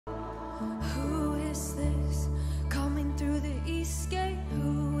Who is this coming through the east gate?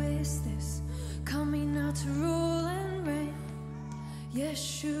 Who is this coming out to rule and reign?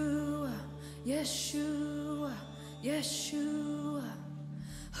 Yeshua, Yeshua, Yeshua.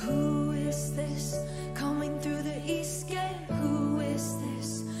 Who is this coming through the east gate? Who is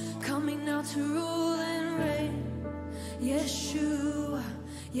this coming out to rule and reign? Yeshua,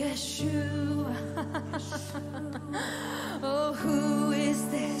 Yeshua. Oh, who is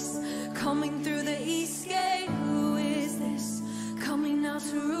this coming through the east gate? Who is this coming out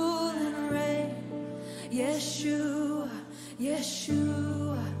to rule and reign? Yeshua,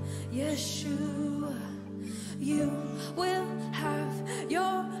 Yeshua, Yeshua. You will have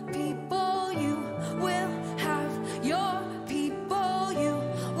your people. You will have your people. You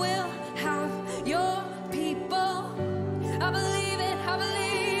will have your people. I believe it, I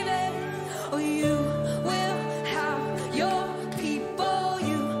believe it. Oh, you will have your people.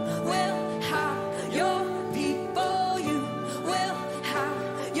 You will have your people. You will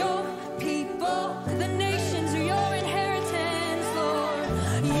have your people. The nations are your inheritance, Lord.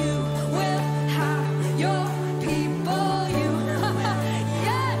 You will have your people. You,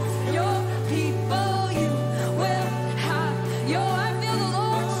 yes, your people. You will have your, I feel the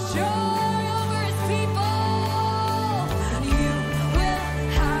Lord's joy over his people. You will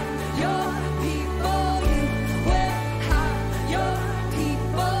have your people. You will have your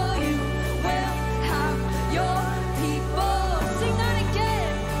people. You will have your people. Sing that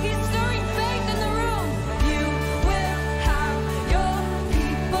again. He's stirring faith in the room. You will have your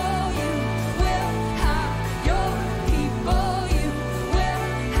people. You will have your people. You will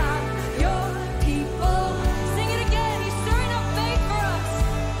have your people. Sing it again. He's stirring up faith for us.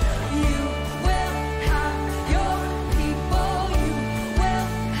 You will have your people. You will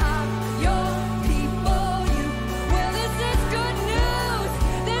have your people. You will. This is good news.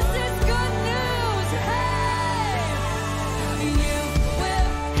 This is good news. Hey! You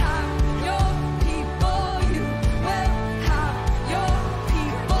will have your people. You will have your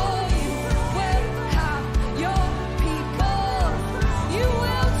people. You will have your people. You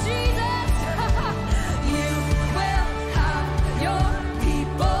will, Jesus. You will have your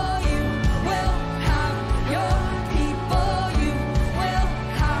people. You will have your people. You will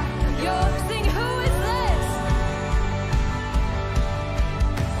have your. Sing, who is this?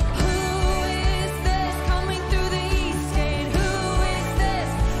 Who is this coming through the east gate? Who is this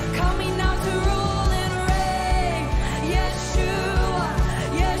coming out to rule and reign? Yeshua,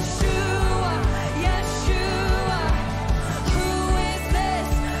 Yeshua, Yeshua. Who is this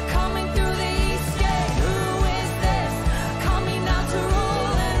coming through the east gate? Who is this coming out to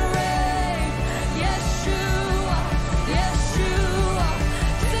rule and reign? Yeshua, Yeshua.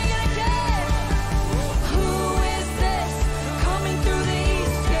 Sing it again. Who is this coming through the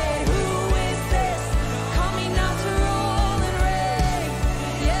east gate? Who is this coming out to rule and reign?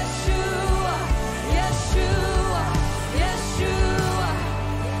 Yeshua, Yeshua, Yeshua.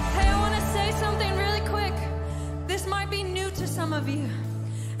 Hey, I want to say something really quick. This might be new to some of you,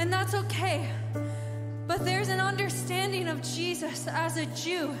 and that's okay. But there's an understanding of Jesus as a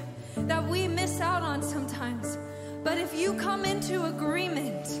Jew that we miss out on sometimes. But if you come into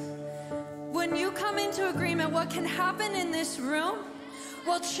agreement, when you come into agreement, what can happen in this room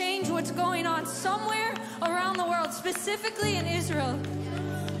will change what's going on somewhere around the world, specifically in Israel.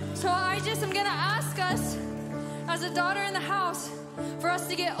 So I just am going to ask us, as a daughter in the house, for us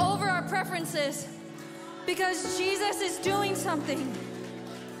to get over our preferences, because Jesus is doing something.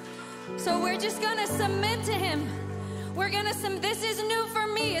 So we're just going to submit to him. We're going to submit. This is new for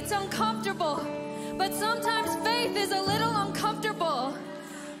me. It's uncomfortable. But sometimes faith is a little uncomfortable.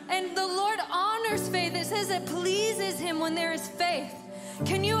 And the Lord honors faith. It says it pleases him when there is faith.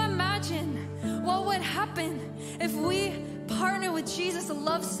 Can you imagine what would happen if we partner with Jesus'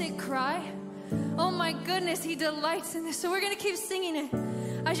 lovesick cry? Oh my goodness, he delights in this. So we're going to keep singing it.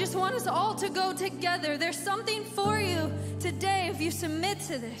 I just want us all to go together. There's something for you today if you submit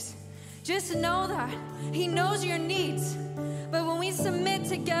to this. Just know that he knows your needs. But when we submit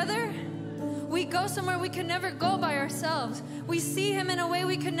together, we go somewhere we could never go by ourselves. We see him in a way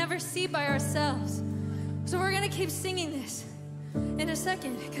we could never see by ourselves. So we're going to keep singing this in a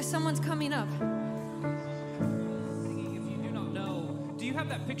second because someone's coming up. Singing, if you do not know, do you have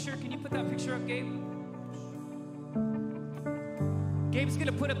that picture? Can you put that picture up, Gabe? Gabe's going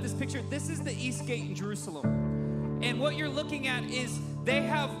to put up this picture. This is the East Gate in Jerusalem. And what you're looking at is they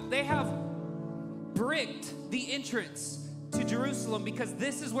have bricked the entrance to Jerusalem because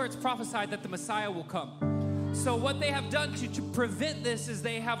this is where it's prophesied that the Messiah will come. So what they have done to prevent this is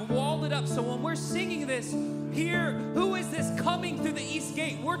they have walled it up. So when we're singing this, hear, who is this coming through the east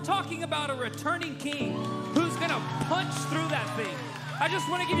gate? We're talking about a returning king who's going to punch through that thing. I just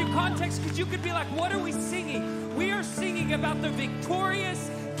want to give you context because you could be like, what are we singing? We are singing about the victorious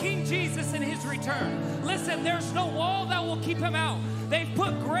King Jesus and his return. Listen, there's no wall that will keep him out. They've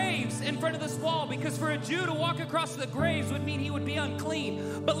put graves in front of this wall because for a Jew to walk across the graves would mean he would be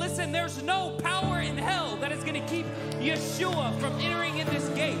unclean. But listen, there's no power in hell that is going to keep Yeshua from entering in this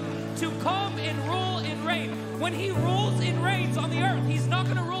gate to come and rule and reign. When he rules and reigns on the earth, he's not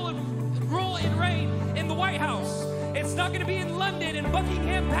going to rule and reign in the White House. It's not going to be in London and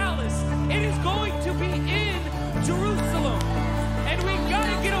Buckingham Palace. It is going to be in Jerusalem. And we got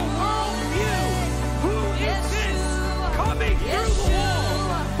to get a world view. Who is this coming through the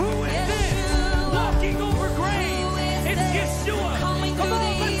wall? Who is this walking over graves? It's Yeshua. Come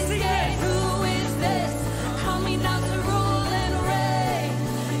on, let's sing it. Who is this coming out to rule and reign?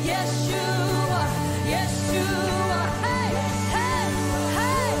 Yeshua, Yeshua. Hey, hey,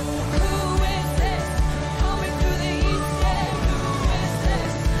 hey. Who is this coming through the east gate? Who is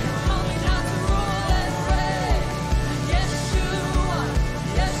this coming out to rule and reign? Yeshua,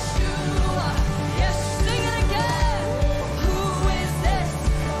 Yeshua, yes. Sing it again. Who is this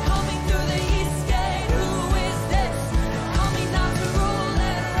coming through the east gate? Who is this coming out to rule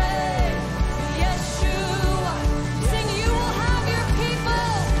and reign? Yeshua. Sing, you will have your people.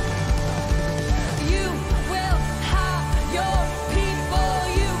 You will have your people.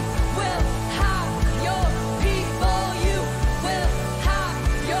 You will have your people. You will have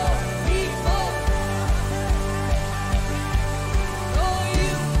your people. Oh,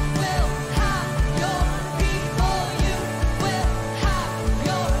 you will have your people. You will have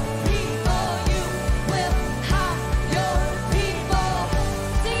your people. You will have your people.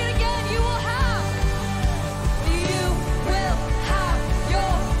 Sing it again. You will have. You will have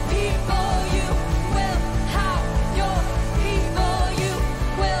your people. You will have your people. You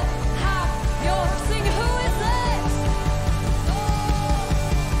will have your. Sing. Who is this?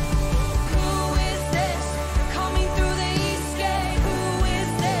 Who is this coming through the east gate? Who is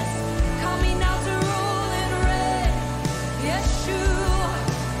this coming out to rule and reign? Yeshua,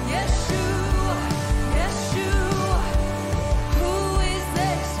 Yeshua, Yeshua. Who is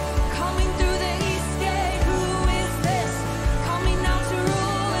this coming through the east gate? Who is this coming out to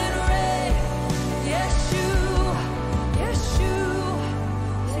rule and reign? Yeshua, Yeshua.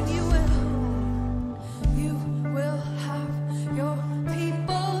 Sing, you will have your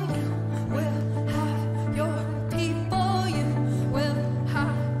people. You will have your people. You will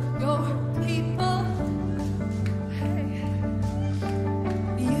have your people. Hey.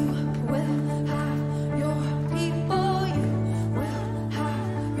 You will have your people. You will have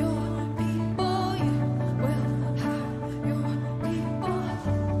your people. You will have your people.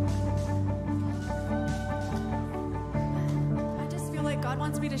 I just feel like God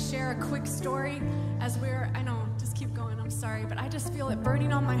wants me to share a quick story as I know, just keep going, I'm sorry, but I just feel it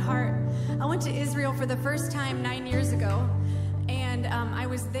burning on my heart. I went to Israel for the first time 9 years ago, and I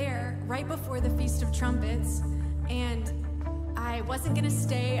was there right before the Feast of Trumpets, and I wasn't gonna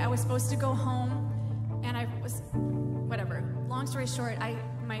stay. I was supposed to go home, and whatever. Long story short,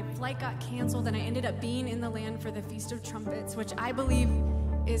 my flight got canceled, and I ended up being in the land for the Feast of Trumpets, which I believe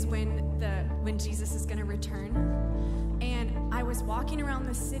is when Jesus is gonna return. And I was walking around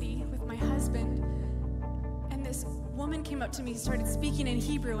the city with my husband, and this woman came up to me, started speaking in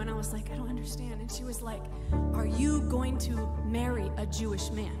Hebrew, and I was like, I don't understand. And she was like, are you going to marry a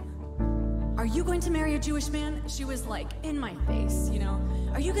Jewish man? Are you going to marry a Jewish man? She was like in my face, you know.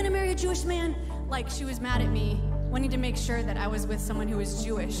 Are you going to marry a Jewish man? Like, she was mad at me, wanting to make sure that I was with someone who was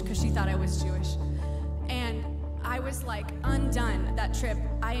Jewish because she thought I was Jewish. And I was like undone that trip.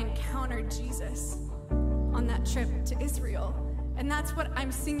 I encountered Jesus on that trip to Israel. And that's what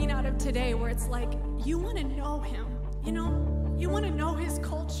I'm singing out of today, where it's like, you want to know him, you know? You want to know his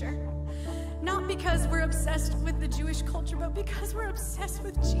culture. Not because we're obsessed with the Jewish culture, but because we're obsessed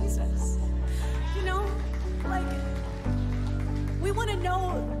with Jesus. You know, like, we want to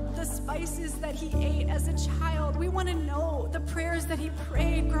know the spices that he ate as a child. We want to know the prayers that he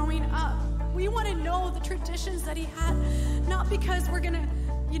prayed growing up. We want to know the traditions that he had, not because we're going to,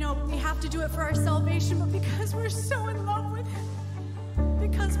 you know, we have to do it for our salvation, but because we're so in love with him.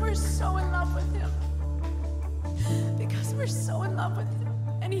 Because we're so in love with him. Because we're so in love with him.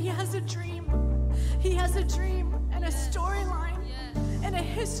 And he has a dream. He has a dream and a storyline and a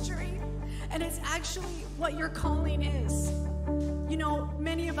history. And it's actually what your calling is. You know,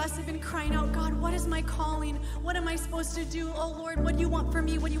 many of us have been crying out, God, what is my calling? What am I supposed to do? Oh, Lord, what do you want for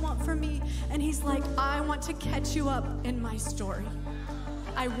me? What do you want for me? And he's like, I want to catch you up in my story.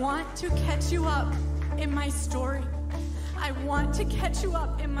 I want to catch you up in my story. I want to catch you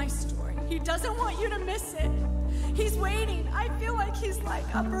up in my story. He doesn't want you to miss it. He's waiting. I feel like he's like,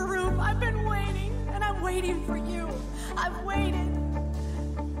 upper room, I've been waiting, and I'm waiting for you. I've waited.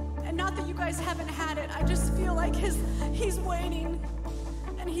 And not that you guys haven't had it. I just feel like he's waiting.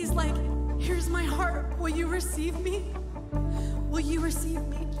 And he's like, here's my heart. Will you receive me? Will you receive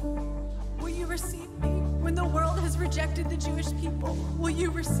me? Will you receive me? When the world has rejected the Jewish people, will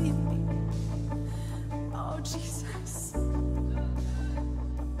you receive me? Oh, Jesus.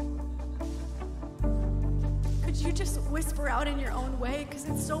 Could you just whisper out in your own way? Because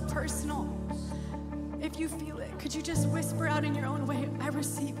it's so personal. If you feel it, could you just whisper out in your own way, I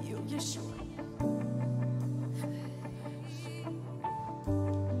receive you, Yeshua.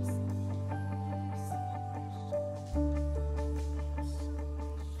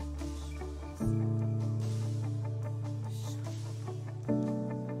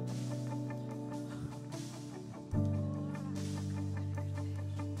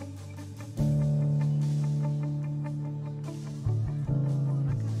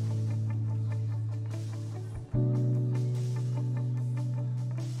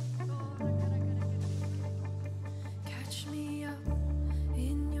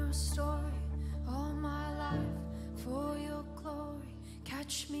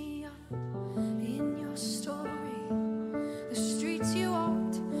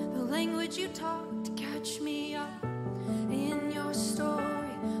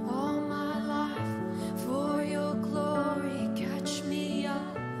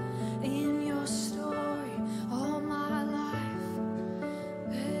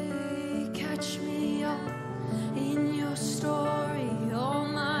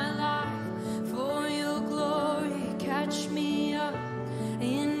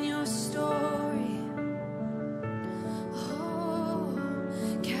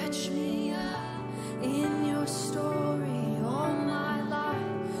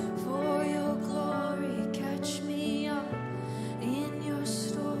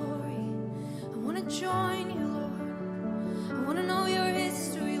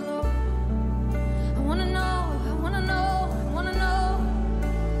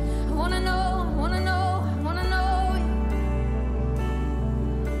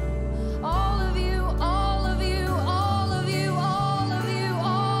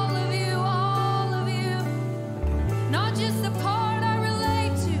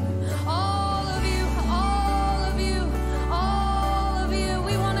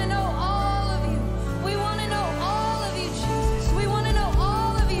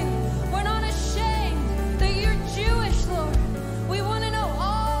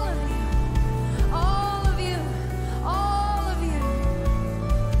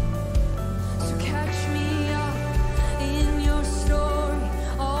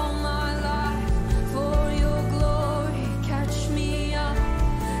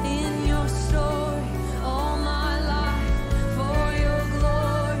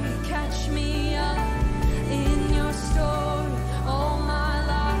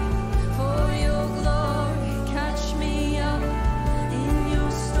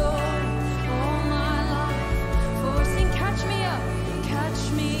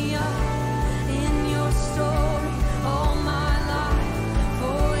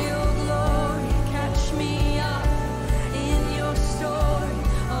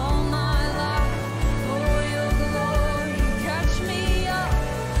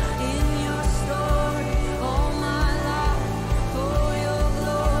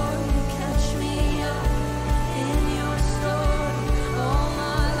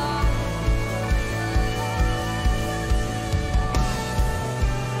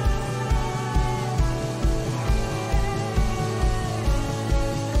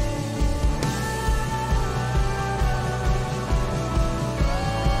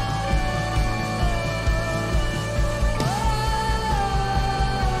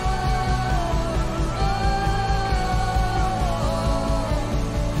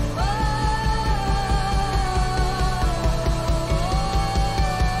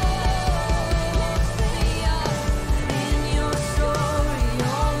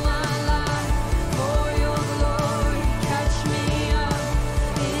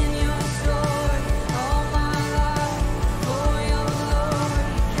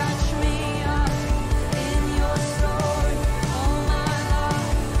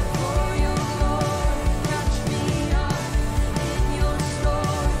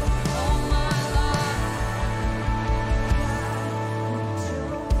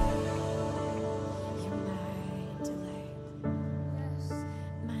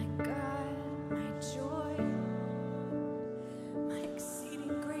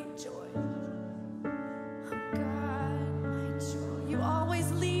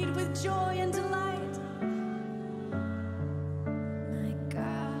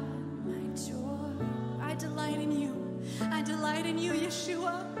 delight in you,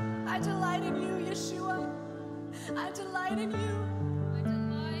 Yeshua. I delight in you, Yeshua. I delight in you. I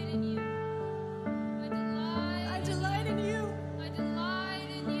delight in you. I delight in you. I delight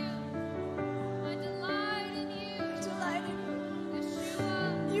in you. I delight in you. I delight in you.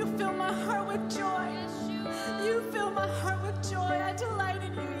 Yeshua. You fill my heart with joy. Yeshua. You fill my heart with joy. I delight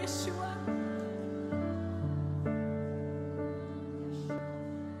in you, Yeshua.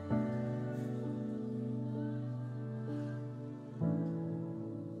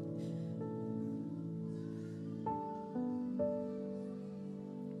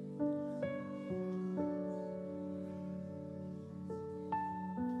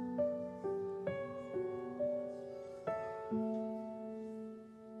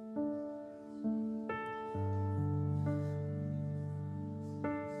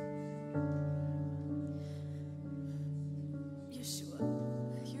 Yeshua,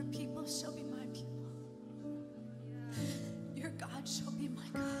 your people shall be my people. Your God shall be my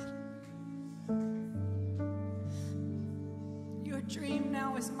God. Your dream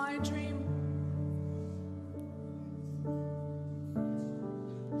now is my dream.